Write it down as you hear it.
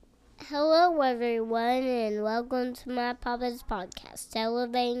Hello, everyone, and welcome to my Papa's podcast,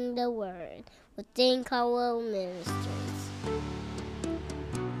 Elevating the Word, with Dean Caldwell Ministries.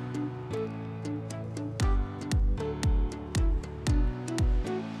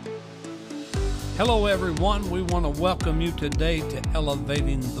 Hello, everyone. We want to welcome you today to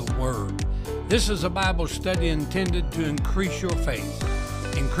Elevating the Word. This is a Bible study intended to increase your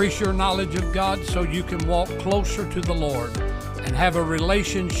faith, increase your knowledge of God so you can walk closer to the Lord and have a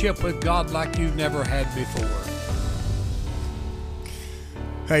relationship with God like you've never had before.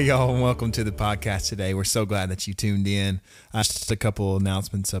 Hey, y'all, and welcome to the podcast today. We're so glad that you tuned in. Just a couple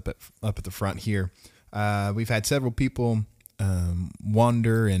announcements up at the front here. We've had several people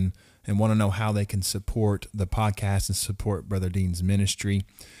wonder and want to know how they can support the podcast and support Brother Dean's ministry.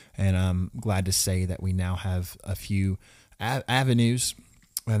 And I'm glad to say that we now have a few avenues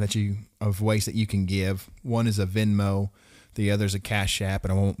of ways that you can give. One is a Venmo. The other is a Cash App,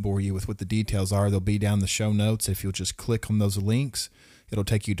 and I won't bore you with what the details are. They'll be down the show notes. If you'll just click on those links, it'll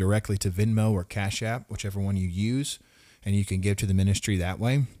take you directly to Venmo or Cash App, whichever one you use, and you can give to the ministry that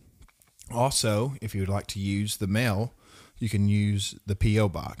way. Also, if you would like to use the mail, you can use the P.O.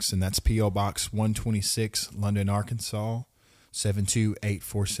 Box, and that's P.O. Box 126, London, Arkansas,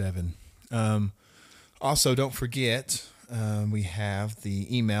 72847. Also, don't forget, we have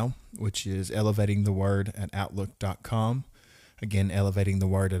the email, which is elevatingtheword@outlook.com. Again,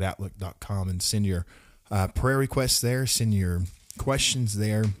 elevatingtheword@outlook.com, and send your prayer requests there, send your questions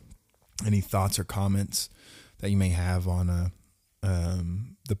there, any thoughts or comments that you may have on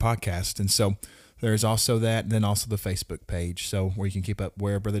the podcast. And so there's also that, and then also the Facebook page, so where you can keep up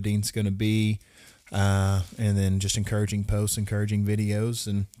where Brother Dean's going to be, and then just encouraging posts, encouraging videos,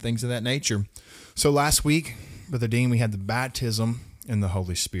 and things of that nature. So last week, Brother Dean, we had the baptism in the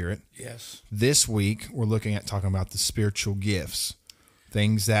Holy Spirit. Yes. This week, we're looking at talking about the spiritual gifts,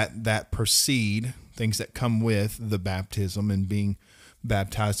 things that precede, things that come with the baptism and being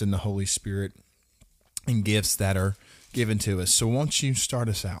baptized in the Holy Spirit, and gifts that are given to us. So why don't you start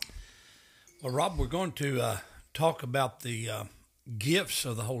us out? Well, Rob, we're going to talk about the gifts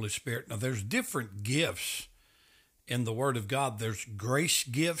of the Holy Spirit. Now, there's different gifts in the Word of God. There's grace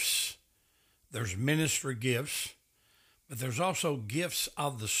gifts, there's ministry gifts, but there's also gifts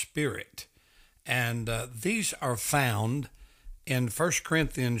of the Spirit. And these are found in 1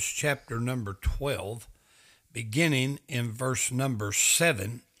 Corinthians chapter number 12, beginning in verse number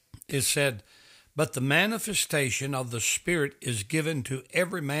 7. It said, "But the manifestation of the Spirit is given to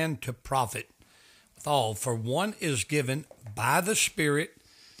every man to profit withal. For one is given by the Spirit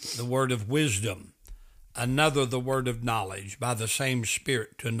the word of wisdom, another the word of knowledge by the same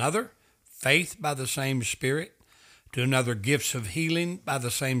Spirit, to another faith by the same Spirit, to another gifts of healing by the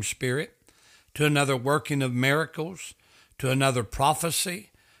same Spirit, to another working of miracles, to another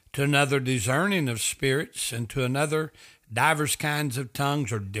prophecy, to another discerning of spirits, and to another divers kinds of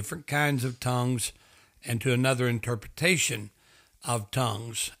tongues or different kinds of tongues, and to another interpretation of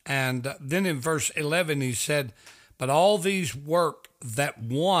tongues." And then in verse 11 he said, "But all these work that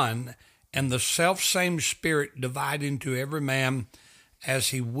one and the selfsame Spirit dividing to every man as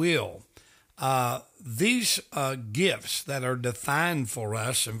he will." These gifts that are defined for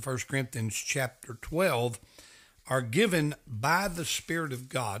us in 1 Corinthians chapter 12 are given by the Spirit of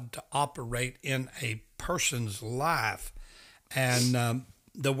God to operate in a person's life. And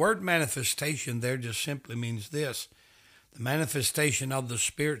the word manifestation there just simply means this: the manifestation of the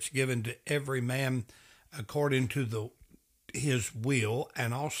Spirit's given to every man according to his will,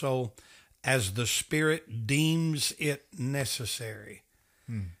 and also as the Spirit deems it necessary.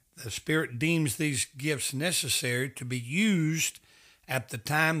 The Spirit deems these gifts necessary to be used at the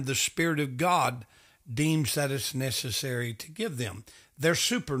time the Spirit of God deems that it's necessary to give them. They're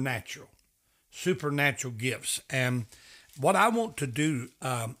supernatural gifts. And what I want to do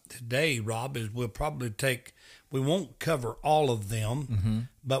today, Rob, is we won't cover all of them,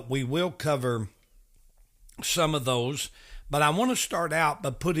 but we will cover some of those. But I want to start out by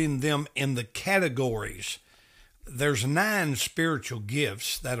putting them in the categories. There's 9 spiritual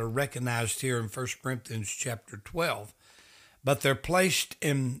gifts that are recognized here in 1 Corinthians chapter 12, but they're placed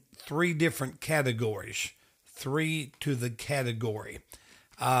in 3 different categories, 3 to the category.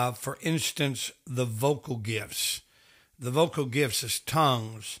 For instance, the vocal gifts. The vocal gifts is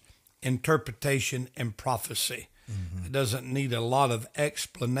tongues, interpretation, and prophecy. It doesn't need a lot of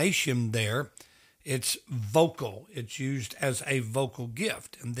explanation there. It's vocal. It's used as a vocal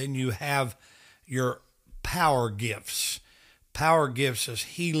gift. And then you have your power gifts. Power gifts is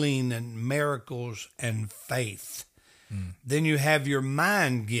healing and miracles and faith. Then you have your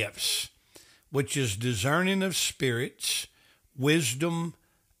mind gifts, which is discerning of spirits, wisdom,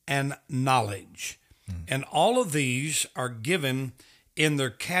 and knowledge. And all of these are given in their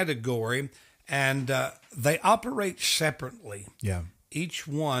category, and they operate separately. Yeah. Each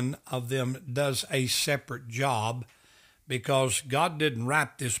one of them does a separate job, because God didn't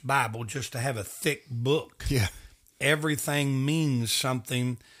write this Bible just to have a thick book. Yeah. Everything means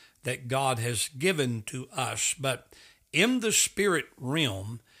something that God has given to us. But in the spirit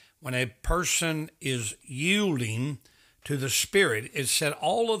realm, when a person is yielding to the Spirit, it said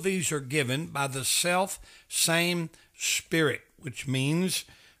all of these are given by the same Spirit, which means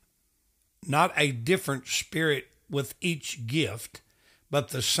not a different Spirit with each gift, but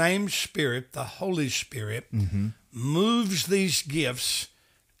the same Spirit, the Holy Spirit, moves these gifts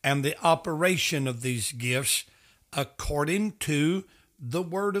and the operation of these gifts according to the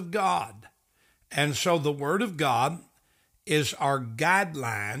Word of God. And so the Word of God is our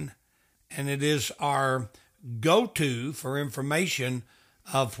guideline, and it is our go-to for information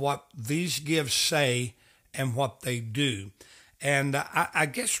of what these gifts say and what they do. And I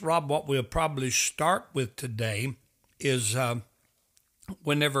guess, Rob, what we'll probably start with today is go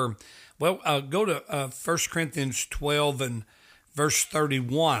to 1 Corinthians 12 and verse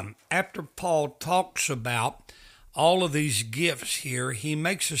 31. After Paul talks about all of these gifts here, he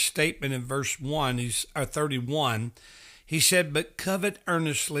makes a statement in verse 31. He said, "But covet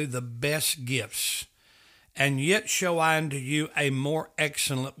earnestly the best gifts, and yet show I unto you a more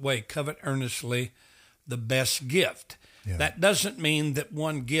excellent way." Covet earnestly the best gift. Yeah. That doesn't mean that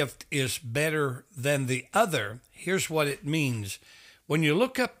one gift is better than the other. Here's what it means. When you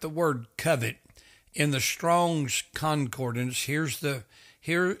look up the word covet in the Strong's Concordance, here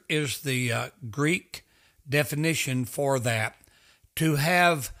is the Greek definition for that: to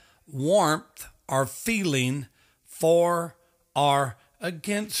have warmth or feeling for or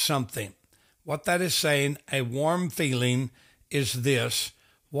against something. What that is saying, a warm feeling, is this: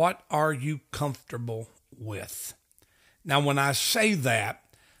 what are you comfortable with? Now, when I say that,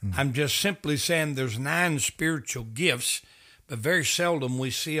 I'm just simply saying there's 9 spiritual gifts, but very seldom we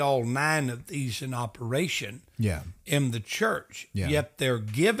see all 9 of these in operation in the church. Yeah. Yet they're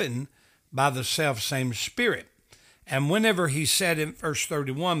given by the self-same Spirit. And whenever he said in verse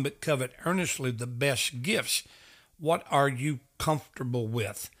 31, "But covet earnestly the best gifts," what are you comfortable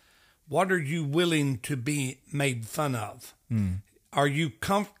with? What are you willing to be made fun of? Are you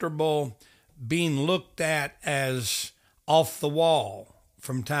comfortable being looked at as off the wall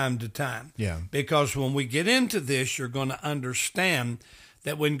from time to time? Yeah. Because when we get into this, you're going to understand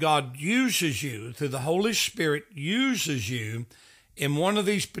that when God uses you, through the Holy Spirit uses you in one of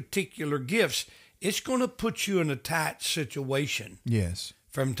these particular gifts, it's going to put you in a tight situation. Yes.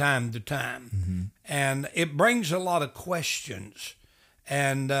 From time to time. And it brings a lot of questions.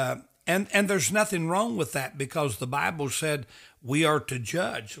 And there's nothing wrong with that, because the Bible said we are to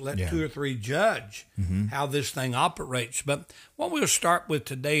judge. Let 2 or 3 judge how this thing operates. But what we'll start with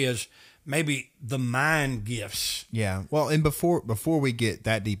today is maybe the mind gifts. Yeah. Well, and before we get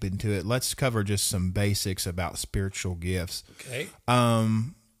that deep into it, let's cover just some basics about spiritual gifts. Okay.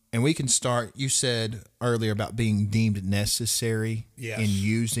 And we can start, you said earlier about being deemed necessary in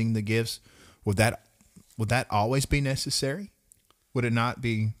using the gifts. Would that always be necessary? Would it not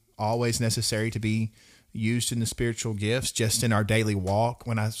be always necessary to be used in the spiritual gifts just in our daily walk?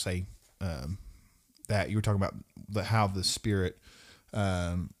 When I say that, you were talking about how the Spirit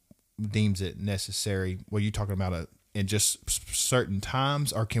deems it necessary. Were you talking about in just certain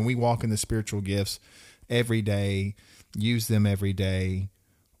times, or can we walk in the spiritual gifts every day, use them every day?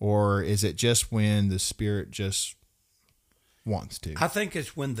 Or is it just when the Spirit just wants to? I think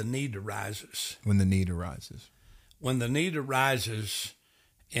it's when the need arises. When the need arises. When the need arises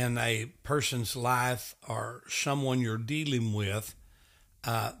in a person's life or someone you're dealing with,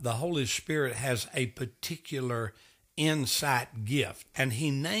 the Holy Spirit has a particular insight gift. And He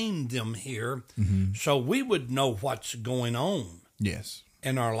named them here so we would know what's going on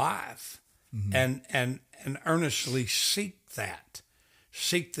in our life and earnestly seek that.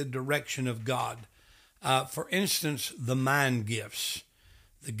 Seek the direction of God. For instance, the mind gifts,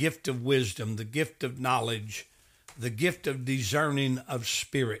 the gift of wisdom, the gift of knowledge, the gift of discerning of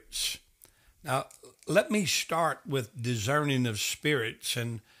spirits. Now, let me start with discerning of spirits.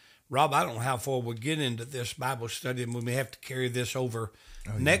 And Rob, I don't know how far we'll get into this Bible study, and we may have to carry this over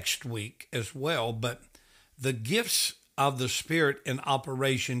next week as well. But the gifts of the Spirit in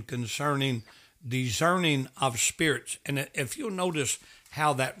operation concerning discerning of spirits. And if you'll notice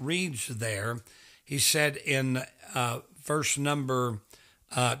how that reads there, he said in verse number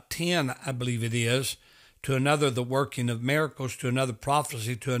 10, I believe it is, to another the working of miracles, to another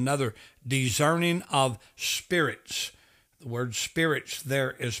prophecy, to another discerning of spirits. The word spirits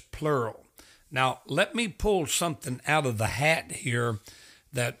there is plural. Now, let me pull something out of the hat here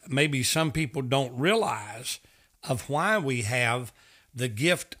that maybe some people don't realize of why we have the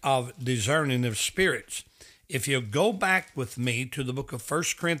gift of discerning of spirits. If you go back with me to the book of 1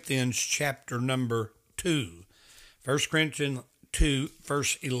 Corinthians chapter number 2, 1 Corinthians 2,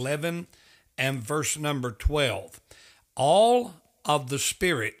 verse 11 and verse number 12, all of the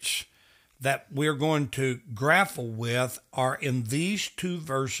spirits that we're going to grapple with are in these two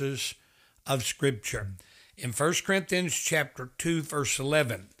verses of Scripture. In 1 Corinthians chapter 2, verse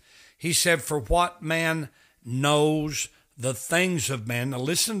 11, he said, "For what man knows the things of man," now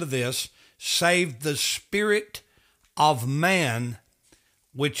listen to this, "save the spirit of man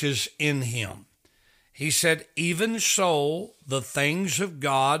which is in him." He said, "Even so, the things of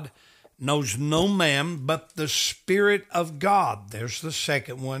God knows no man but the Spirit of God." There's the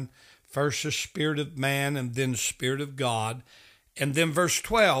second one. First the Spirit of man and then Spirit of God. And then verse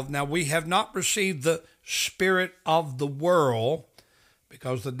 12, "Now we have not received the spirit of the world,"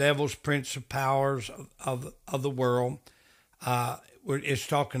 because the devil's prince of powers of the world. It's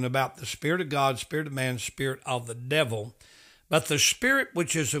talking about the Spirit of God, Spirit of man, Spirit of the devil. "But the Spirit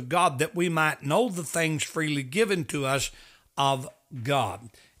which is of God, that we might know the things freely given to us of God."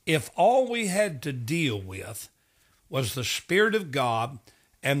 If all we had to deal with was the Spirit of God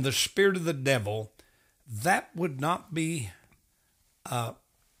and the spirit of the devil, that would not be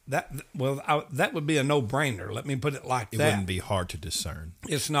that would be a no-brainer. Let me put it like that. It wouldn't be hard to discern.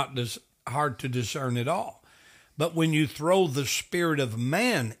 It's not hard to discern at all. But when you throw the spirit of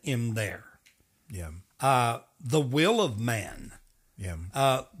man in there, the will of man,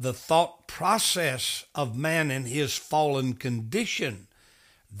 the thought process of man and his fallen condition,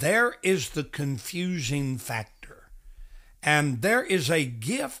 there is the confusing factor. And there is a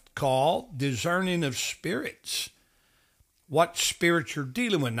gift called discerning of spirits. What spirits you're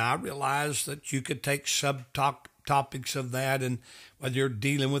dealing with. Now, I realize that you could take subtopics of that, and whether you're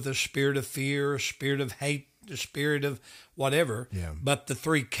dealing with a spirit of fear, a spirit of hate, a spirit of whatever. Yeah. But the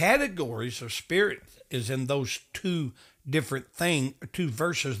three categories of spirit is in those two different two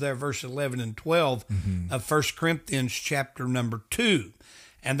verses there, verse 11 and 12 of 1 Corinthians chapter number 2.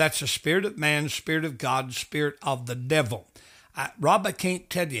 And that's the spirit of man, spirit of God, spirit of the devil. Rob, I can't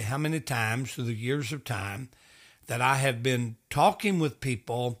tell you how many times through the years of time that I have been talking with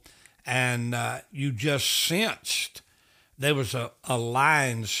people and you just sensed there was a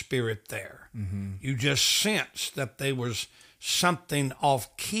lying spirit there. You just sensed that there was something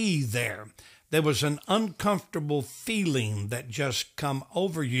off key there. There was an uncomfortable feeling that just come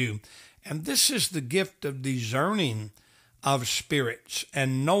over you. And this is the gift of discerning of spirits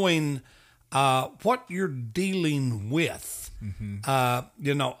and knowing what you're dealing with. I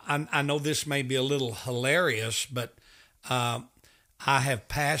know this may be a little hilarious, but I have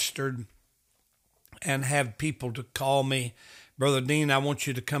pastored and have people to call me, "Brother Dean, I want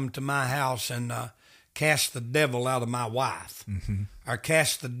you to come to my house and cast the devil out of my wife, or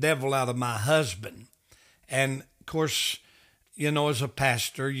cast the devil out of my husband." And of course, as a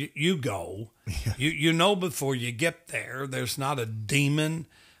pastor, you go, you know before you get there, there's not a demon,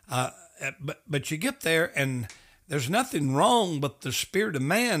 but you get there and there's nothing wrong but the spirit of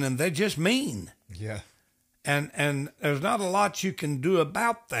man, and they're just mean. Yeah. And there's not a lot you can do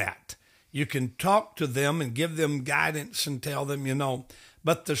about that. You can talk to them and give them guidance and tell them,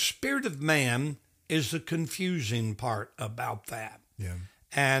 but the spirit of man is the confusing part about that. Yeah.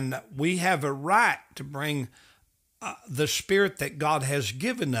 And we have a right to bring the spirit that God has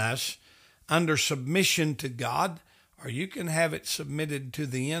given us under submission to God, or you can have it submitted to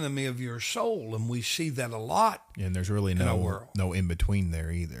the enemy of your soul. And we see that a lot. And there's really no in between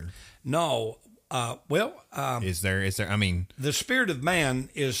there either. No. Is there? I mean, the spirit of man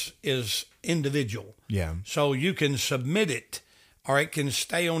is individual. Yeah. So you can submit it, or it can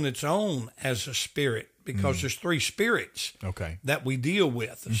stay on its own as a spirit, because there's three spirits that we deal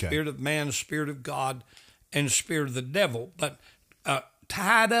with: the spirit of man, the spirit of God, and the spirit of the devil. But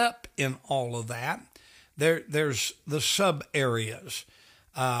tied up in all of that, there's the sub areas.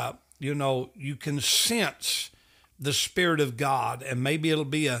 You can sense the Spirit of God, and maybe it'll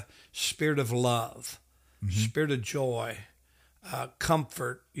be a spirit of love, spirit of joy,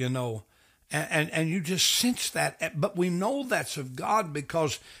 comfort, and you just sense that. But we know that's of God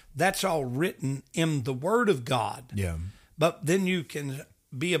because that's all written in the Word of God. Yeah. But then you can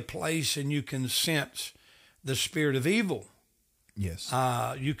be a place and you can sense the spirit of evil. Yes.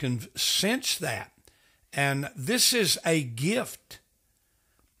 You can sense that. And this is a gift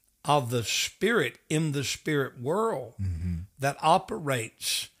of the Spirit in the spirit world that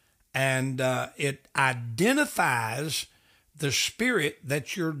operates, and it identifies the spirit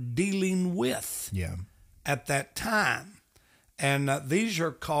that you're dealing with Yeah. at that time. And these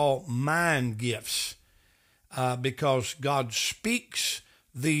are called mind gifts because God speaks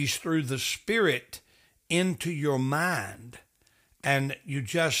these through the Spirit into your mind. And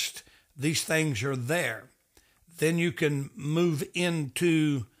these things are there. Then you can move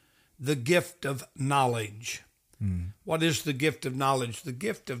into the gift of knowledge. What is the gift of knowledge? The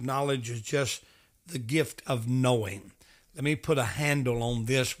gift of knowledge is just the gift of knowing. Let me put a handle on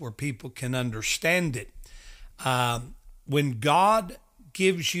this where people can understand it. When God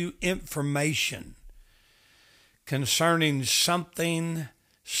gives you information concerning something,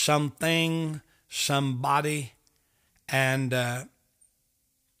 somebody, and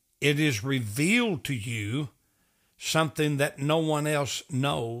it is revealed to you something that no one else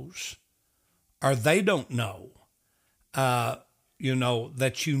knows, or they don't know, that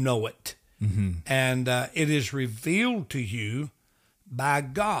you know it. Mm-hmm. And it is revealed to you by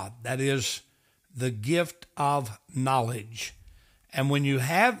God. That is the gift of knowledge. And when you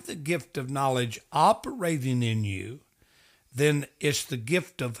have the gift of knowledge operating in you, then it's the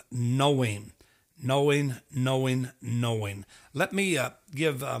gift of knowing. Let me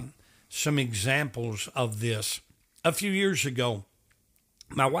give some examples of this. A few years ago,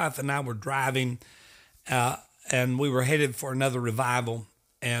 my wife and I were driving, and we were headed for another revival.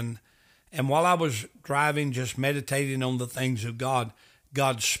 And while I was driving, just meditating on the things of God,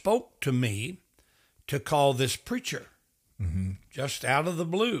 God spoke to me to call this preacher. Mm-hmm. Just out of the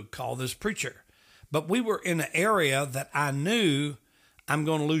blue, call this preacher. But we were in an area that I knew I'm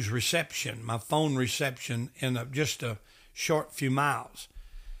going to lose reception, my phone reception, in just a short few miles.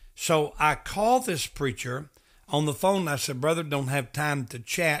 So I called this preacher on the phone. I said, brother, don't have time to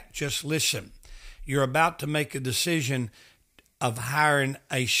chat. Just listen. You're about to make a decision of hiring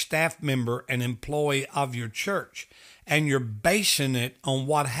a staff member, an employee of your church, and you're basing it on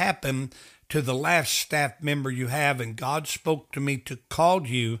what happened to the last staff member you have. And God spoke to me to call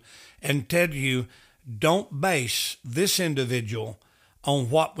you and tell you, don't base this individual on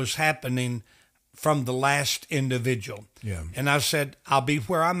what was happening from the last individual. Yeah. And I said, I'll be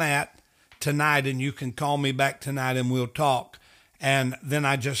where I'm at tonight, and you can call me back tonight and we'll talk. And then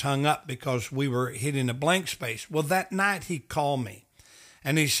I just hung up because we were hitting a blank space. Well, that night he called me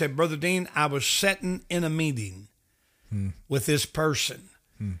and he said, Brother Dean, I was sitting in a meeting with this person.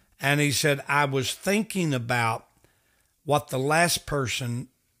 And he said, I was thinking about what the last person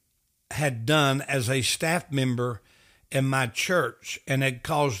had done as a staff member in my church and had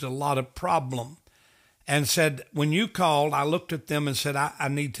caused a lot of problem. And said, when you called, I looked at them and said, I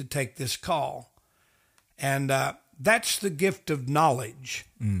need to take this call. And that's the gift of knowledge,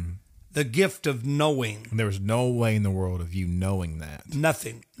 the gift of knowing. And there was no way in the world of you knowing that.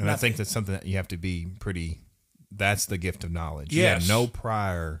 Nothing. And I think that's something that you have to be that's the gift of knowledge. Yes. You have no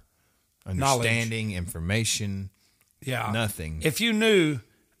prior understanding, information, nothing. If you knew,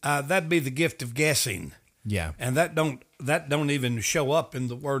 that'd be the gift of guessing. Yeah. And that don't even show up in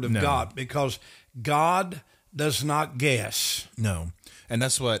the Word of God, because God does not guess. No. And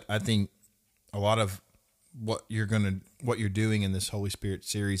that's what I think a lot of what you're doing in this Holy Spirit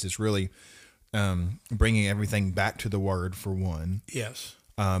series is really bringing everything back to the Word, for one. Yes.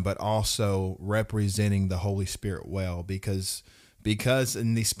 But also representing the Holy Spirit well, because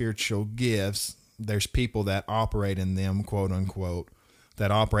in these spiritual gifts, there's people that operate in them, quote unquote, that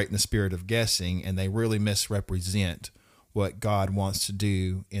operate in the spirit of guessing, and they really misrepresent what God wants to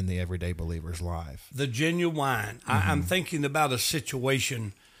do in the everyday believer's life. The genuine. I'm thinking about a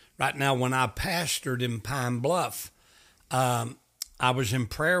situation right now when I pastored in Pine Bluff. I was in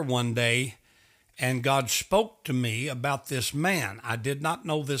prayer one day, and God spoke to me about this man. I did not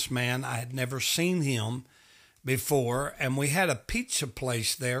know this man. I had never seen him before, and we had a pizza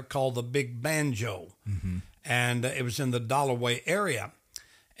place there called the Big Banjo, and it was in the Dollaway area.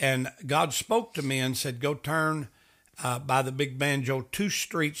 And God spoke to me and said, go turn by the Big Banjo 2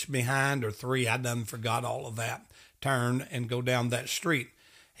 streets behind, or 3, I done forgot all of that. Turn and go down that street.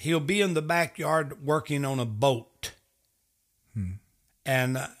 He'll be in the backyard working on a boat.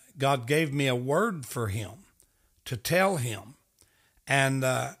 And God gave me a word for him to tell him. And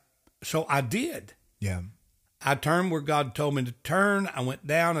so I did. Yeah. I turned where God told me to turn. I went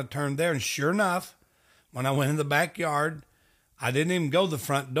down, I turned there, and sure enough, when I went in the backyard, I didn't even go the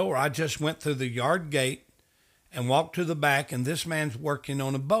front door. I just went through the yard gate and walked to the back, and this man's working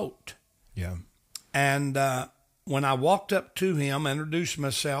on a boat. Yeah. And when I walked up to him, I introduced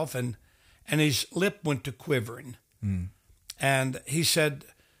myself, and his lip went to quivering. And he said,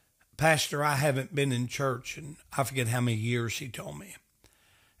 Pastor, I haven't been in church, and I forget how many years, he told me.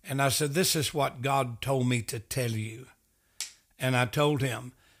 And I said, this is what God told me to tell you. And I told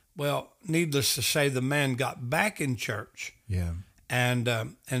him, well, needless to say, the man got back in church Yeah.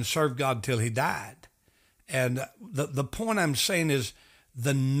 and served God till he died. And the point I'm saying is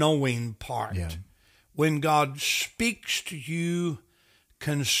the knowing part. Yeah. When God speaks to you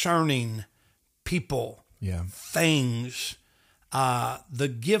concerning people, Yeah. things,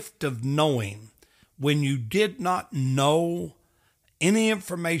 the gift of knowing, when you did not know any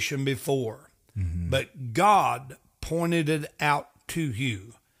information before, but God pointed it out to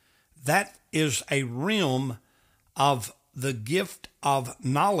you, that is a realm of the gift of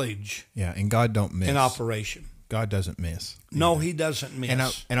knowledge Yeah. And God don't miss. in operation. God doesn't miss. No, he doesn't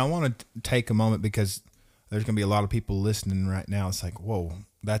miss. And I want to take a moment because there's going to be a lot of people listening right now. It's like, whoa,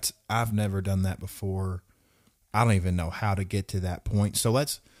 I've never done that before. I don't even know how to get to that point. So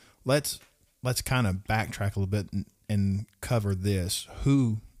let's kind of backtrack a little bit and cover this.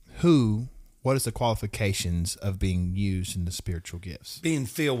 What is the qualifications of being used in the spiritual gifts? Being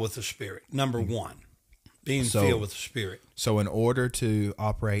filled with the Spirit, number one. Being filled with the Spirit. So in order to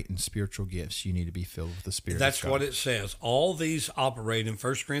operate in spiritual gifts, you need to be filled with the Spirit. That's what it says. All these operate in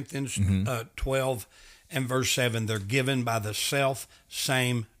 1 Corinthians 12 and verse 7. They're given by the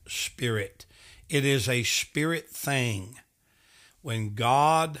same Spirit. It is a spirit thing. When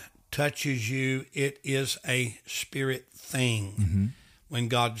God touches you, it is a spirit thing. When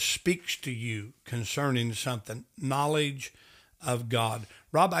God speaks to you concerning something, knowledge of God.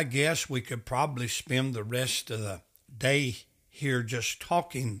 Rob, I guess we could probably spend the rest of the day here just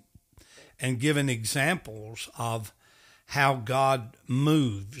talking and giving examples of how God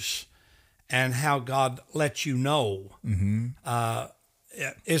moves and how God lets you know.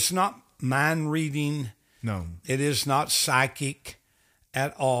 It's not mind reading. No. It is not psychic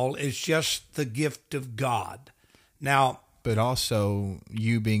at all. It's just the gift of God. Now, But also,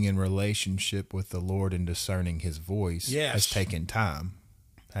 you being in relationship with the Lord and discerning His voice has taken time,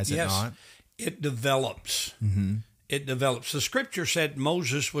 has it not? It develops. It develops. The scripture said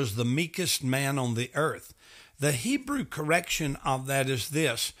Moses was the meekest man on the earth. The Hebrew correction of that is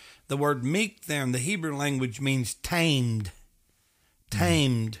this. The word meek there in the Hebrew language means tamed.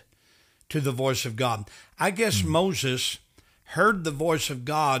 Tamed to the voice of God. I guess Moses heard the voice of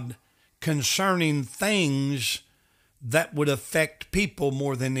God concerning things that would affect people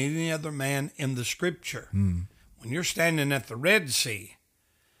more than any other man in the scripture. When you're standing at the Red Sea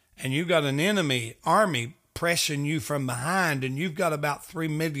and you've got an enemy army pressing you from behind and you've got about 3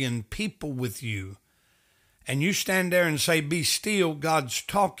 million people with you and you stand there and say, be still, God's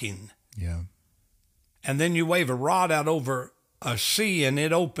talking. Yeah. And then you wave a rod out over a sea and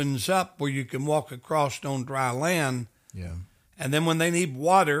it opens up where you can walk across on dry land. Yeah. And then when they need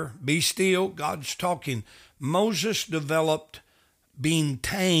water, be still, God's talking. Moses developed being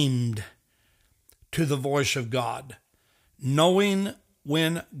tamed to the voice of God, knowing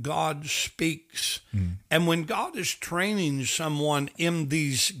when God speaks. And when God is training someone in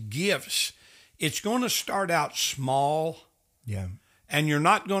these gifts, it's going to start out small. Yeah. And you're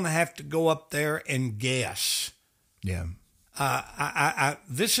not going to have to go up there and guess. Yeah.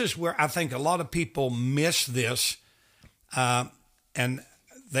 This is where I think a lot of people miss this. And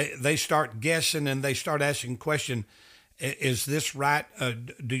they start guessing and they start asking questions. Is this right?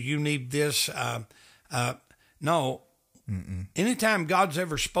 Do you need this? No. Anytime God's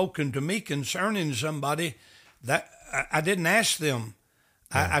ever spoken to me concerning somebody, that I didn't ask them.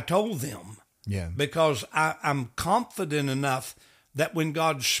 I told them. Yeah. Because I'm confident enough that when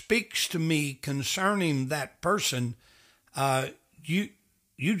God speaks to me concerning that person, you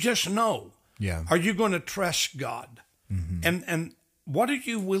just know. Yeah. Are you going to trust God? And what are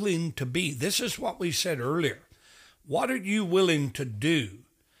you willing to be? This is what we said earlier. What are you willing to do?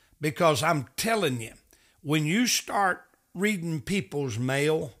 Because I'm telling you, when you start reading people's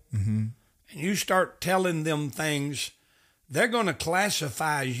mail and you start telling them things, they're going to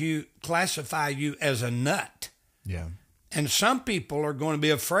classify you as a nut. Yeah. And some people are going to be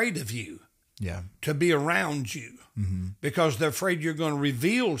afraid of you. Yeah. To be around you because they're afraid you're going to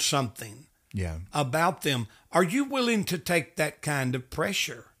reveal something about them. Are you willing to take that kind of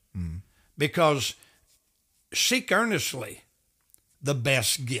pressure? Because seek earnestly the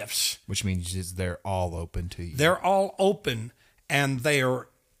best gifts. Which means they're all open to you. They're all open, and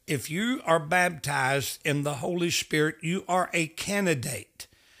if you are baptized in the Holy Spirit, you are a candidate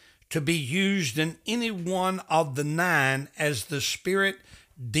to be used in any one of the 9 as the Spirit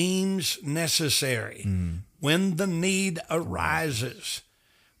deems necessary. When the need arises,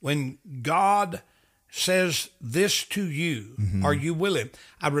 when God says this to you, are you willing?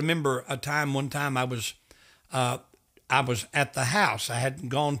 I remember one time I was at the house. I hadn't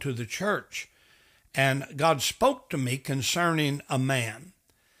gone to the church, And God spoke to me concerning a man.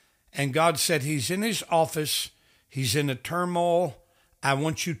 And God said, he's in his office. He's in a turmoil. I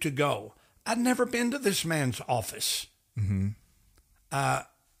want you to go. I'd never been to this man's office. But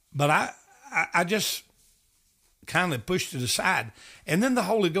I just kind of pushed it aside. And then the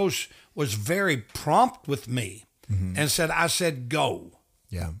Holy Ghost was very prompt with me and I said, go.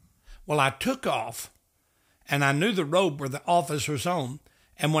 Yeah. Well, I took off, and I knew the road where the office was on.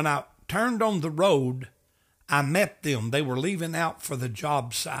 And when I turned on the road, I met them. They were leaving out for the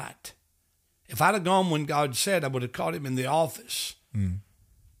job site. If I'd have gone when God said, I would have caught him in the office.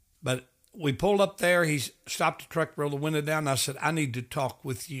 But we pulled up there. He stopped the truck, rolled the window down. And I said, I need to talk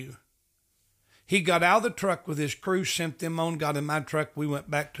with you. He got out of the truck with his crew, sent them on, got in my truck. We went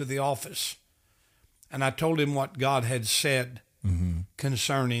back to the office. And I told him what God had said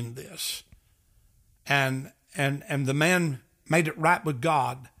concerning this. And the man made it right with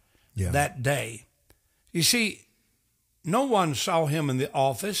God that day. You see, no one saw him in the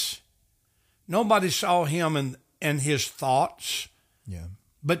office. Nobody saw him in his thoughts. Yeah.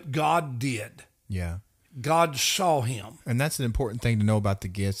 But God did. Yeah. God saw him. And that's an important thing to know about the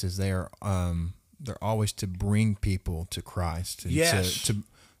gifts is they're always to bring people to Christ. And Yes.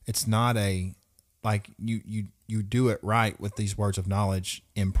 It's not a, like you do it right with these words of knowledge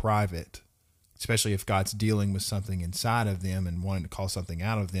in private, especially if God's dealing with something inside of them and wanting to call something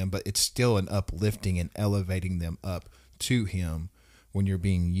out of them, but it's still an uplifting and elevating them up to him when you're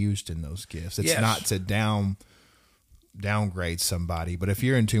being used in those gifts. It's Yes. not to downgrade somebody, but if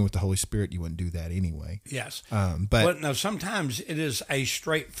you're in tune with the Holy Spirit, you wouldn't do that anyway. Yes. But now sometimes it is a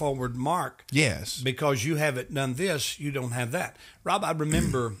straightforward mark. yes, Because you haven't done this, you don't have that. Rob, I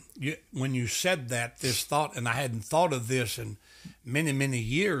remember when you said this thought, and I hadn't thought of this in many, many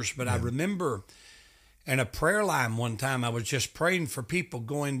years, but I remember in a prayer line one time, I was just praying for people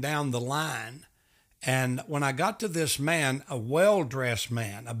going down the line. And when I got to this man, a well-dressed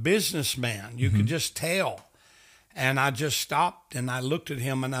man, a businessman, you could just tell. And I just stopped and I looked at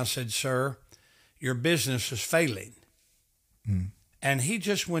him and I said, sir, your business is failing. And he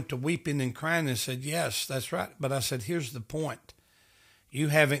just went to weeping and crying and said, yes, that's right. But I said, here's the point. You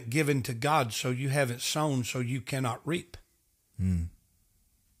haven't given to God, so you haven't sown, so you cannot reap. And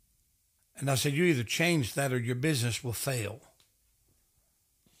I said, you either change that or your business will fail.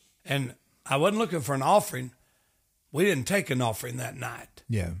 And I wasn't looking for an offering. We didn't take an offering that night.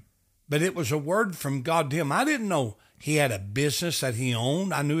 yeah, But it was a word from God to him. I didn't know he had a business that he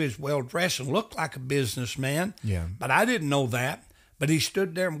owned. I knew he was well-dressed and looked like a businessman. Yeah. But I didn't know that. But he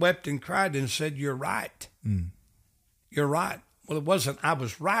stood there and wept and cried and said, you're right. You're right. Well, it wasn't I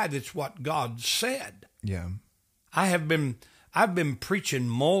was right. It's what God said. yeah, I've been preaching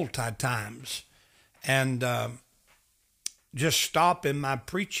multi times and just stop in my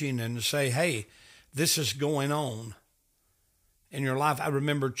preaching and say, hey, this is going on in your life. I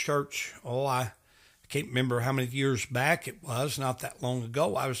remember church, I can't remember how many years back it was, not that long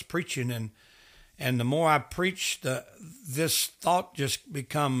ago. I was preaching and the more I preached, this thought just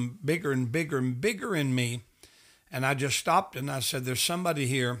become bigger and bigger and bigger in me. And I just stopped and I said, there's somebody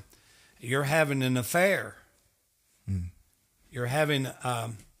here, you're having an affair. You're having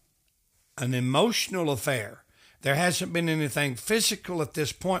an emotional affair. There hasn't been anything physical at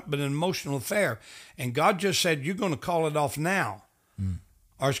this point, but an emotional affair. And God just said, you're going to call it off now,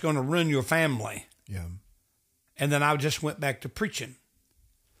 or it's going to ruin your family. yeah, And then I just went back to preaching.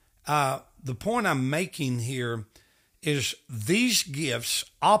 The point I'm making here is these gifts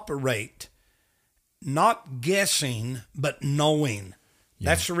operate not guessing, but knowing.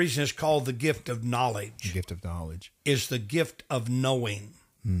 Yeah. That's the reason it's called the gift of knowledge. the gift of knowledge. Is the gift of knowing.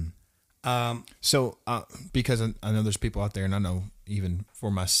 So, because I know there's people out there, and I know even for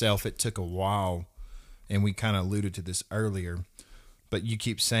myself, it took a while, and we kind of alluded to this earlier, but you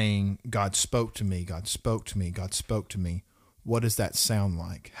keep saying, God spoke to me, God spoke to me, God spoke to me. What does that sound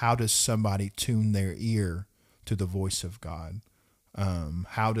like? How does somebody tune their ear to the voice of God?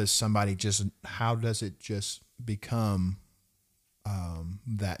 How does it just become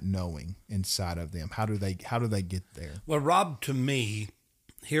that knowing inside of them? How do they get there? Well, Rob, to me,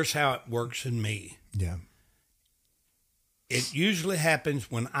 here's how it works in me. Yeah. It usually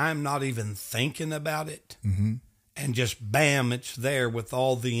happens when I'm not even thinking about it. And just bam, it's there with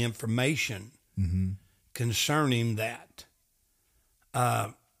all the information concerning that.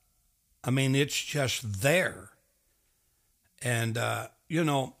 It's just there. And, I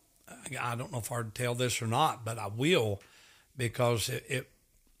don't know if I would tell this or not, but I will, because it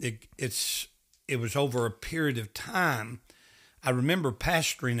was over a period of time. I remember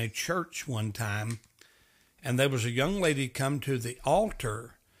pastoring a church one time, and there was a young lady come to the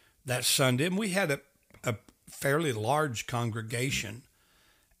altar that Sunday, and we had a fairly large congregation,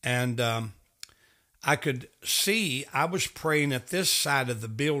 and I could see I was praying at this side of the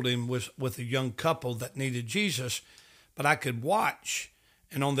building with a young couple that needed Jesus, but I could watch.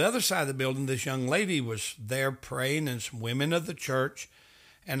 And on the other side of the building, this young lady was there praying, and some women of the church,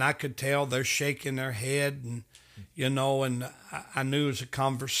 and I could tell they're shaking their head, and and I knew there was a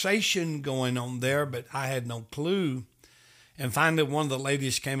conversation going on there, but I had no clue. And finally, one of the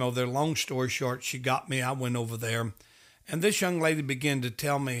ladies came over there. Long story short, she got me. I went over there, and this young lady began to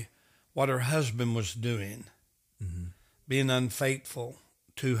tell me what her husband was doing, being unfaithful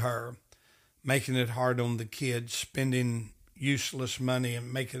to her, making it hard on the kids, spending useless money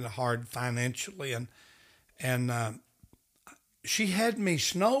and making it hard financially. And she had me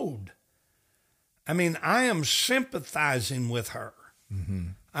snowed. I mean, I am sympathizing with her.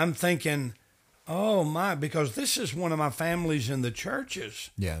 I'm thinking, oh my, because this is one of my families in the churches.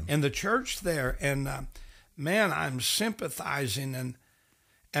 Yeah. In the church there. And man, I'm sympathizing.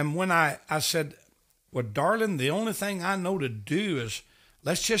 And when I said, well, darling, the only thing I know to do is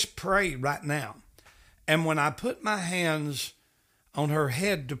let's just pray right now. And when I put my hands on her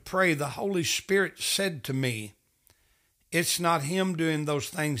head to pray, the Holy Spirit said to me, it's not him doing those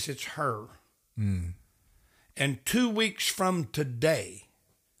things, it's her. And 2 weeks from today,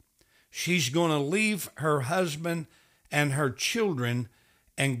 she's going to leave her husband and her children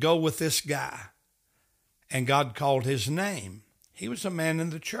and go with this guy. And God called his name. He was a man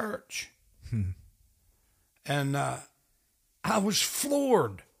in the church. And I was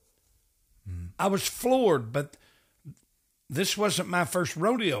floored. I was floored, but this wasn't my first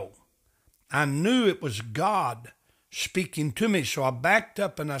rodeo. I knew it was God speaking to me. So I backed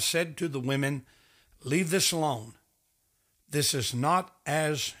up and I said to the women, leave this alone. This is not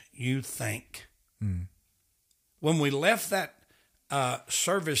as you think. When we left that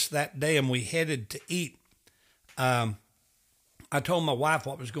service that day and we headed to eat, I told my wife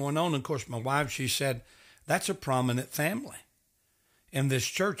what was going on. Of course, my wife, she said, that's a prominent family in this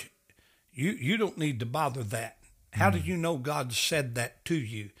church. You don't need to bother that. How do you know God said that to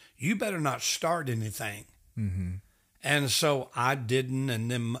you? You better not start anything. And so I didn't. And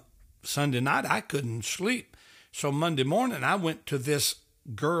then Sunday night, I couldn't sleep. So Monday morning, I went to this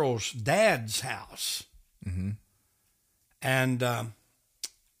girl's dad's house. And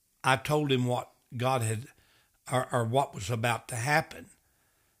I told him what God had, or what was about to happen.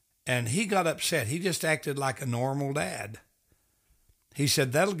 And he got upset. He just acted like a normal dad. He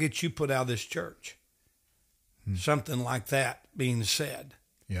said, that'll get you put out of this church. Something like that being said.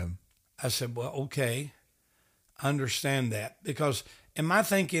 Yeah. I said, well, okay, understand that. Because in my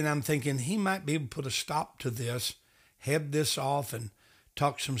thinking, I'm thinking he might be able to put a stop to this, head this off, and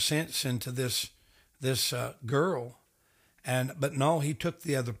talk some sense into this girl. But no, he took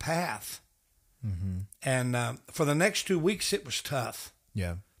the other path. And for the next 2 weeks, it was tough.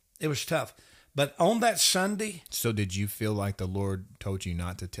 Yeah. It was tough. But on that Sunday... So did you feel like the Lord told you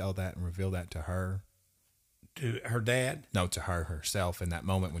not to tell that and reveal that to her? To her dad? No, to her herself in that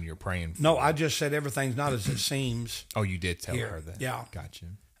moment when you're praying for No, her. I just said everything's not as it seems. Oh, you did tell Here. her that? Yeah. Gotcha.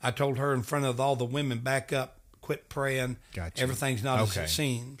 I told her in front of all the women, back up, quit praying. Gotcha. Everything's not as Okay. it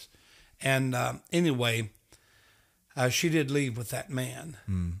seems. And anyway, she did leave with that man.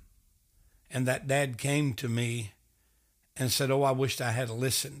 And that dad came to me and said, oh, I wished I had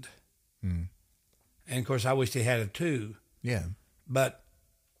listened. And, of course, I wished he had it too. Yeah. But,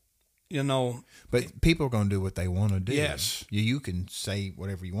 But people are going to do what they want to do. Yes. You can say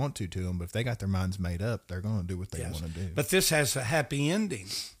whatever you want to them, but if they got their minds made up, they're going to do what they yes. want to do. But this has a happy ending.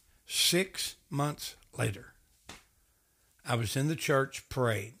 6 months later, I was in the church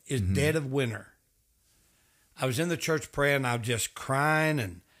praying. It's dead of winter. I was in the church praying. I was just crying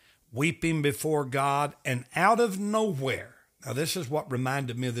and weeping before God. And out of nowhere, now this is what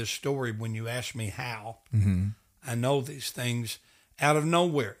reminded me of this story when you asked me how. I know these things. Out of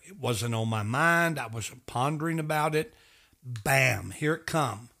nowhere, it wasn't on my mind. I wasn't pondering about it. Bam, here it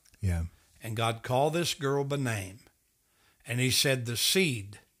come. Yeah. And God called this girl by name. And he said, the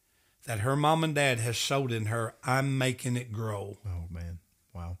seed that her mom and dad has sowed in her, I'm making it grow. Oh, man.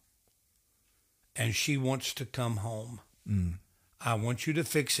 Wow. And she wants to come home. I want you to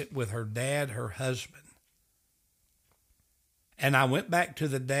fix it with her dad, her husband. And I went back to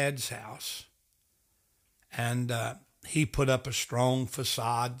the dad's house. And he put up a strong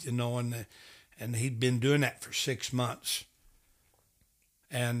facade, and he'd been doing that for 6 months.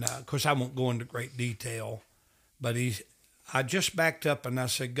 And, of course, I won't go into great detail, but I just backed up and I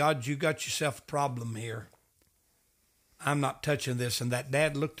said, God, you got yourself a problem here. I'm not touching this. And that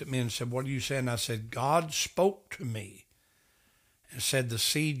dad looked at me and said, what are you saying? I said, God spoke to me and said, the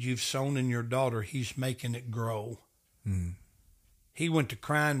seed you've sown in your daughter, he's making it grow. He went to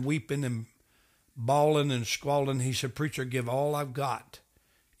crying, weeping, and bawling and squalling. He said, preacher, give all I've got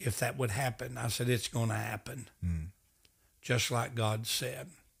if that would happen. I said, it's going to happen. Just like God said.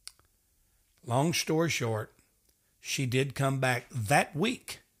 Long story short, she did come back that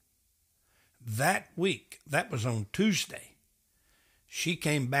week. That week, that was on Tuesday. She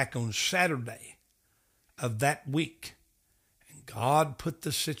came back on Saturday of that week. And God put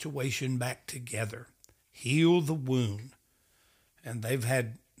the situation back together, healed the wound. And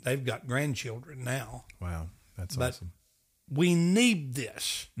they've got grandchildren now. Wow, that's but awesome. We need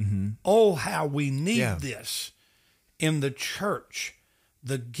this. Oh, how we need this in the church.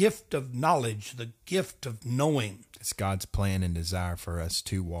 The gift of knowledge, the gift of knowing. It's God's plan and desire for us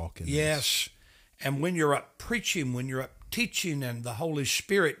to walk in Yes. And when you're up preaching, when you're up teaching, and the Holy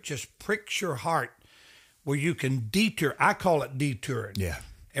Spirit just pricks your heart where you can detour. I call it detouring. Yeah.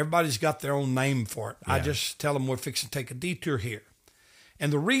 Everybody's got their own name for it. Yeah. I just tell them we're fixing to take a detour here.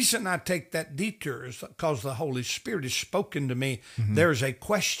 And the reason I take that detour is because the Holy Spirit has spoken to me. There is a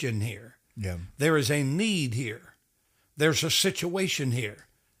question here. Yeah. There is a need here. There's a situation here.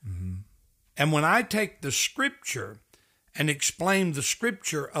 And when I take the scripture and explain the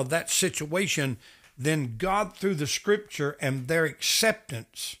scripture of that situation, then God, through the scripture and their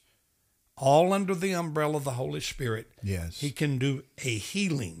acceptance, all under the umbrella of the Holy Spirit, Yes. he can do a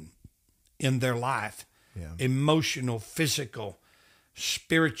healing in their life, emotional, physical,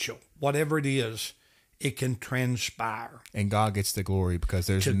 spiritual, whatever it is, it can transpire. And God gets the glory because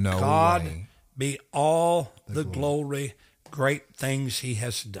there's To no God way. be all the glory, great things he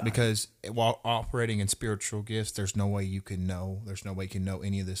has done. Because while operating in spiritual gifts, there's no way you can know. There's no way you can know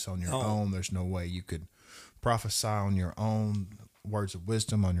any of this on your own. There's no way you could prophesy on your own, words of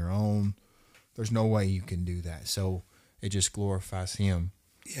wisdom on your own. There's no way you can do that. So it just glorifies him.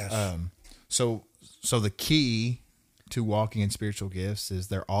 Yes. So the key to walking in spiritual gifts is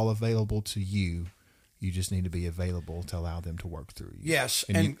they're all available to you. You just need to be available to allow them to work through you. Yes.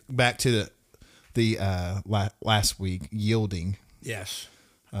 And back to the last week, yielding. Yes.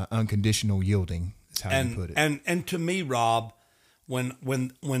 Unconditional yielding is how you put it. And to me, Rob,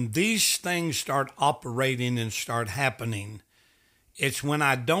 when these things start operating and start happening, it's when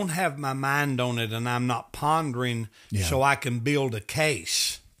I don't have my mind on it and I'm not pondering so I can build a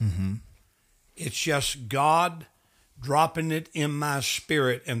case. It's just God dropping it in my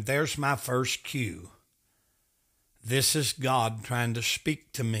spirit, and there's my first cue. This is God trying to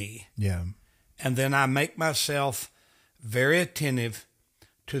speak to me. Yeah. And then I make myself very attentive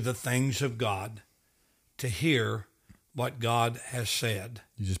to the things of God to hear what God has said.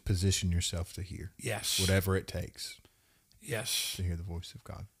 You just position yourself to hear. Yes. Whatever it takes Yes. to hear the voice of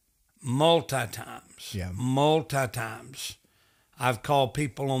God. Multi-times. Yeah. Multi-times. I've called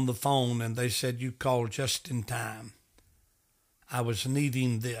people on the phone and they said, you called just in time. I was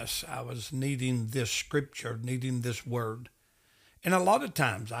needing this. I was needing this scripture, needing this word. And a lot of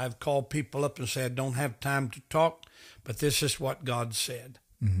times I've called people up and said, I don't have time to talk, but this is what God said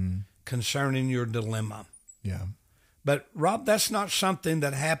concerning your dilemma. Yeah. But Rob, that's not something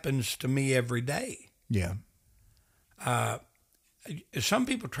that happens to me every day. Yeah. Some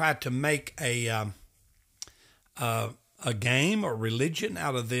people try to make a game or religion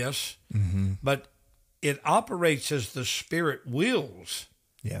out of this, but it operates as the Spirit wills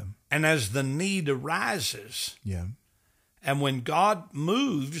Yeah. and as the need arises. Yeah. And when God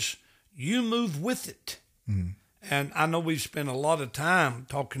moves, you move with it. And I know we've spent a lot of time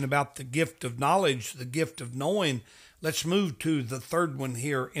talking about the gift of knowledge, the gift of knowing. Let's move to the third one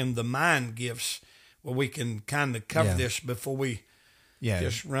here in the mind gifts, where we can kind of cover this before we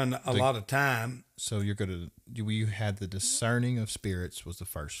just run a lot of time. So you're going to, you had the discerning of spirits was the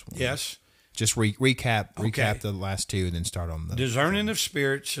first one. Yes. Just recap the last two and then start on the Discerning of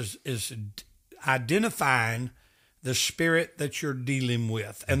spirits is identifying the spirit that you're dealing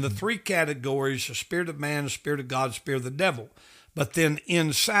with. And the three categories, the spirit of man, the spirit of God, the spirit of the devil. But then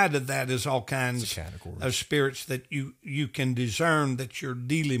inside of that is all kinds of spirits that you can discern that you're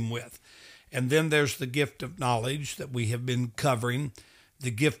dealing with. And then there's the gift of knowledge that we have been covering,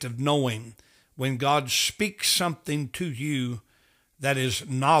 the gift of knowing. When God speaks something to you that is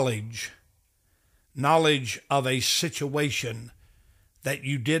knowledge of a situation that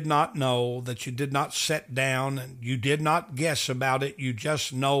you did not know, that you did not set down, and you did not guess about it. You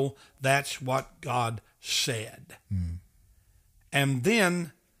just know that's what God said. And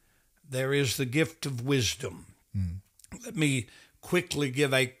then there is the gift of wisdom. Let me quickly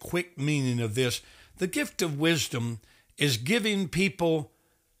give a quick meaning of this. The gift of wisdom is giving people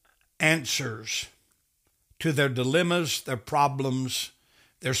answers to their dilemmas, their problems,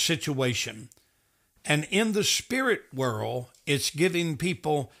 their situation. And in the spirit world, it's giving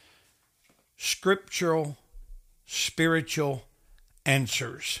people scriptural, spiritual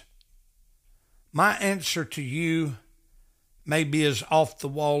answers. My answer to you may be as off the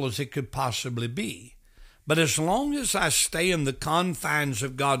wall as it could possibly be. But as long as I stay in the confines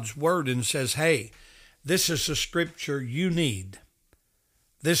of God's word and says, hey, this is a scripture you need.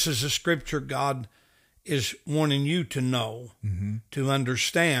 This is a scripture God is wanting you to know, to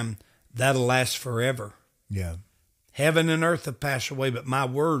understand, that'll last forever. Yeah. Heaven and earth have passed away, but my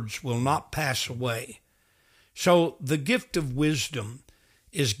words will not pass away. So the gift of wisdom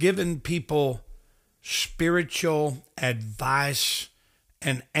is giving people spiritual advice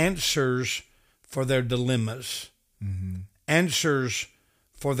and answers for their dilemmas, answers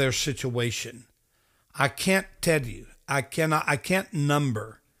for their situation. I can't tell you, I can't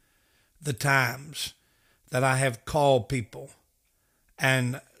number the times that I have called people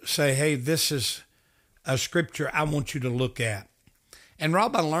and say, hey, this is a scripture I want you to look at. And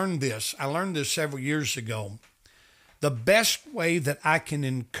Rob, I learned this several years ago. The best way that I can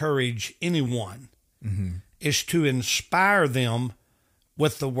encourage anyone is to inspire them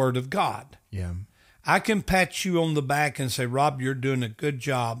with the Word of God. Yeah. I can pat you on the back and say, Rob, you're doing a good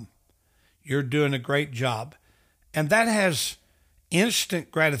job. You're doing a great job. And that has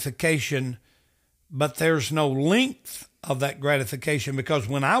instant gratification, but there's no length of that gratification, because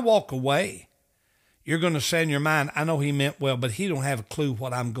when I walk away, you're going to say in your mind, I know he meant well, but he don't have a clue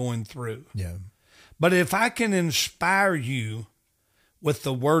what I'm going through. Yeah. But if I can inspire you with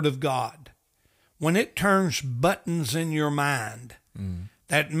the Word of God, when it turns buttons in your mind,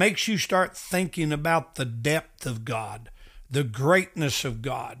 that makes you start thinking about the depth of God, the greatness of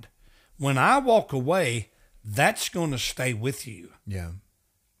God, when I walk away, that's going to stay with you. Yeah.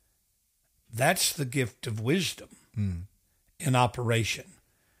 That's the gift of wisdom in operation.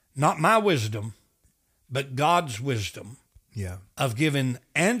 Not my wisdom, but God's wisdom Yeah. of giving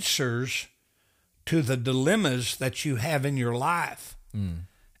answers to the dilemmas that you have in your life.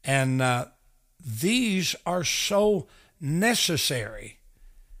 And these are so necessary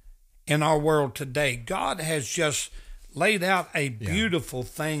in our world today. God has just laid out a beautiful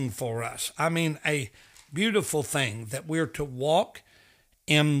thing for us. I mean, a beautiful thing that we're to walk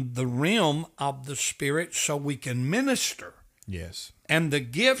in the realm of the Spirit so we can minister. Yes. And the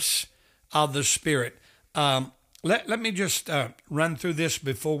gifts of the Spirit. Let me just run through this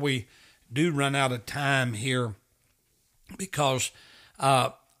before we do run out of time here, because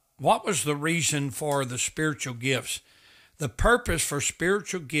what was the reason for the spiritual gifts? The purpose for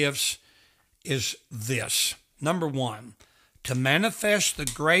spiritual gifts is this. Number one, to manifest the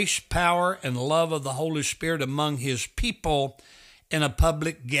grace, power, and love of the Holy Spirit among His people in a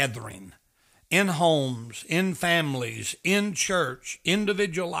public gathering, in homes, in families, in church,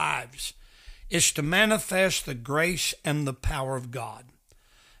 individual lives, is to manifest the grace and the power of God.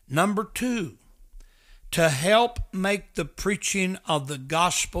 Number two, to help make the preaching of the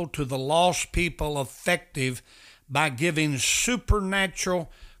gospel to the lost people effective by giving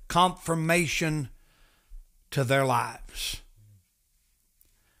supernatural confirmation to their lives.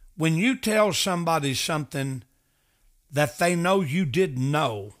 When you tell somebody something that they know you didn't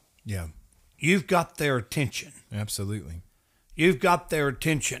know, Yeah. you've got their attention. Absolutely. You've got their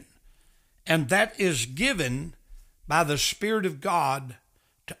attention. And that is given by the Spirit of God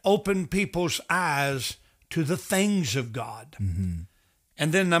to open people's eyes to the things of God. And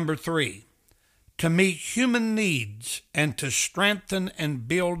then number three, to meet human needs and to strengthen and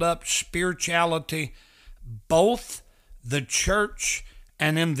build up spirituality, both the church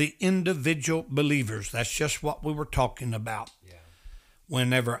and in the individual believers. That's just what we were talking about. Yeah.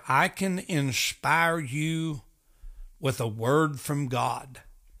 Whenever I can inspire you with a word from God,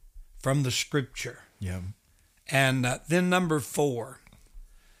 from the Scripture. Yeah. And then number four,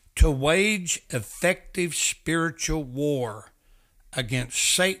 to wage effective spiritual war against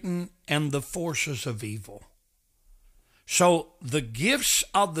Satan and the forces of evil. So the gifts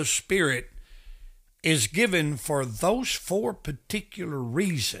of the Spirit is given for those four particular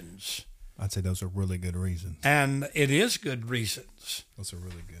reasons. I'd say those are really good reasons. And it is good reasons. Those are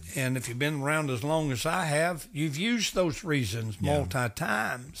really good. And if you've been around as long as I have, you've used those reasons multi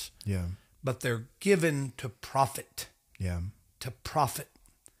times. Yeah. But they're given to profit. Yeah. To profit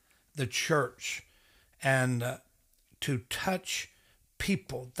the church and to touch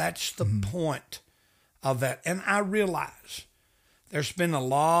people. That's the point of that. And I realize there's been a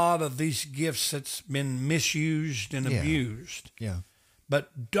lot of these gifts that's been misused and abused. Yeah.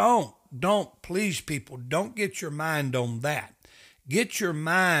 But please people, don't get your mind on that. Get your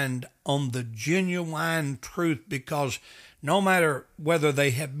mind on the genuine truth, because no matter whether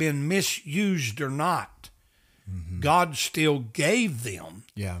they have been misused or not, God still gave them.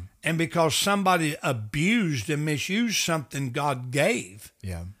 Yeah. And because somebody abused and misused something God gave,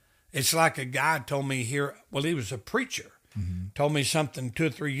 Yeah. it's like a guy told me here, well, he was a preacher, told me something 2 or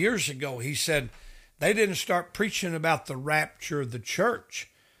 3 years ago. He said they didn't start preaching about the rapture of the church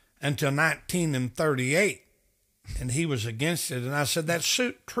until 1938, and he was against it. And I said, that's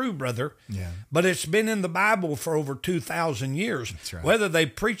true, brother. Yeah. But it's been in the Bible for over 2,000 years. That's right. Whether they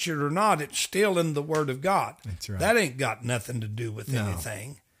preach it or not, it's still in the Word of God. That's right. That ain't got nothing to do with No.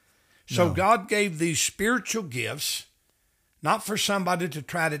 anything. So No. God gave these spiritual gifts, not for somebody to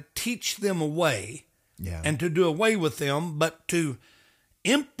try to teach them away Yeah. and to do away with them, but to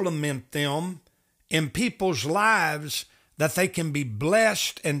implement them in people's lives, that they can be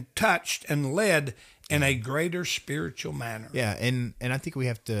blessed and touched and led in a greater spiritual manner. Yeah, and I think we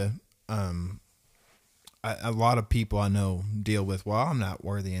have to. A lot of people I know deal with, well, I'm not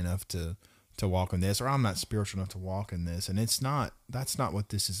worthy enough to walk in this, or I'm not spiritual enough to walk in this, and that's not what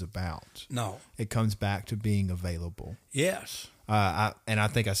this is about. No. It comes back to being available. Yes. I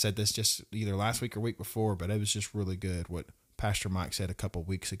think I said this just either last week or week before, but it was just really good what Pastor Mike said a couple of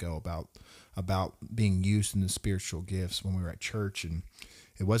weeks ago about being used in the spiritual gifts when we were at church. And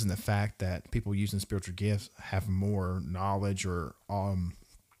it wasn't the fact that people using spiritual gifts have more knowledge or are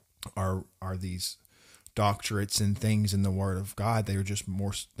these doctorates and things in the Word of God. They were just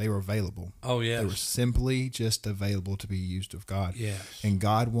they were available. Oh, yes. They were simply just available to be used of God. Yes. And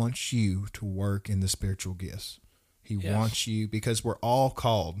God wants you to work in the spiritual gifts. He wants you, because we're all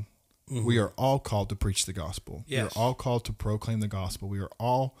called. We are all called to preach the gospel. Yes. We are all called to proclaim the gospel. We are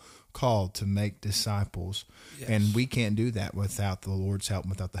all called to make disciples. Yes. And we can't do that without the Lord's help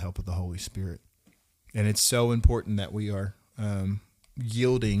and without the help of the Holy Spirit. And it's so important that we are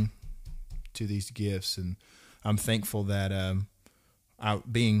yielding to these gifts. And I'm thankful that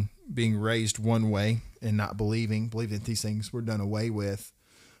being raised one way and not believing that these things were done away with,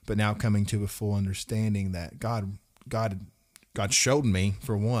 but now coming to a full understanding that God showed me,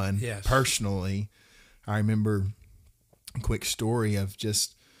 for one, Yes. personally. I remember a quick story of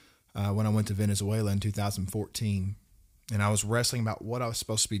just when I went to Venezuela in 2014, and I was wrestling about what I was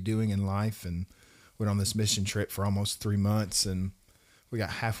supposed to be doing in life, and went on this mission trip for almost 3 months, and we got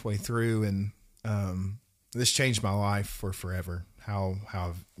halfway through, and this changed my life for forever. How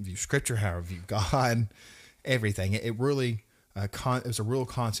I view Scripture, how I view God, everything. It really it was a real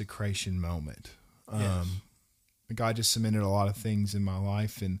consecration moment. Yes. God just cemented a lot of things in my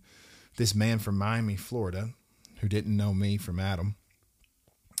life. And this man from Miami, Florida, who didn't know me from Adam,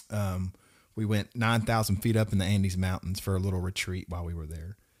 we went 9,000 feet up in the Andes Mountains for a little retreat while we were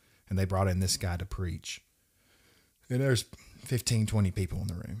there. And they brought in this guy to preach. And there's 15, 20 people in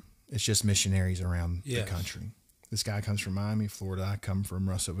the room. It's just missionaries around Yes. the country. This guy comes from Miami, Florida. I come from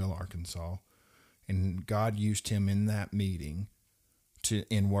Russellville, Arkansas. And God used him in that meeting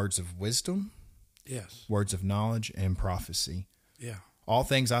in words of wisdom, Yes. words of knowledge, and prophecy. Yeah. All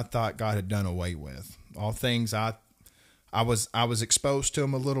things I thought God had done away with. All things I was exposed to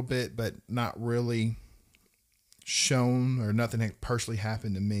him a little bit, but not really shown, or nothing had personally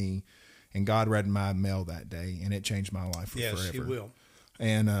happened to me. And God read my mail that day, and it changed my life for Yes, forever. He will.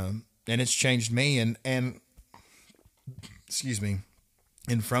 And it's changed me, and excuse me.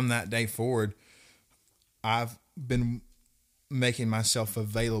 And from that day forward, I've been making myself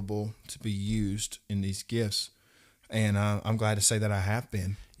available to be used in these gifts. And I'm glad to say that I have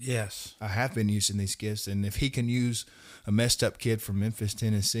been. Yes. I have been used in these gifts. And if he can use a messed up kid from Memphis,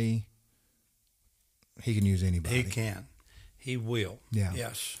 Tennessee, he can use anybody. He can. He will. Yeah.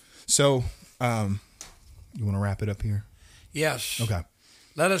 Yes. So, you want to wrap it up here? Yes. Okay.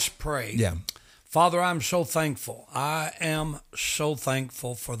 Let us pray. Yeah. Father, I'm so thankful. I am so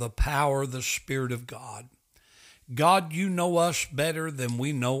thankful for the power of the Spirit of God. God, you know us better than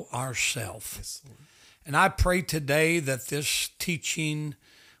we know ourselves. Yes, Lord. And I pray today that this teaching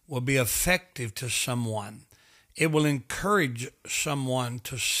will be effective to someone. It will encourage someone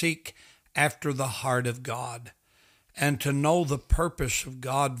to seek after the heart of God and to know the purpose of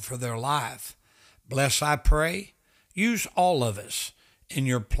God for their life. Bless, I pray. Use all of us in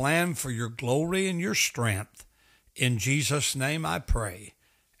your plan for your glory and your strength. In Jesus' name I pray.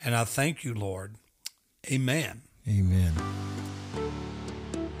 And I thank you, Lord. Amen. Amen.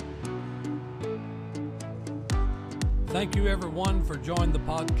 Thank you, everyone, for joining the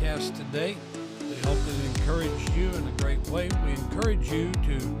podcast today. We hope it encouraged you in a great way. We encourage you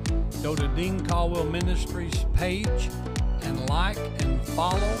to go to Dean Caldwell Ministries page and like and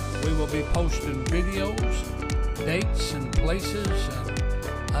follow. We will be posting videos dates and places and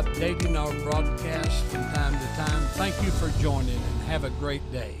updating our broadcast from time to time. Thank you for joining and have a great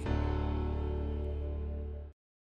day.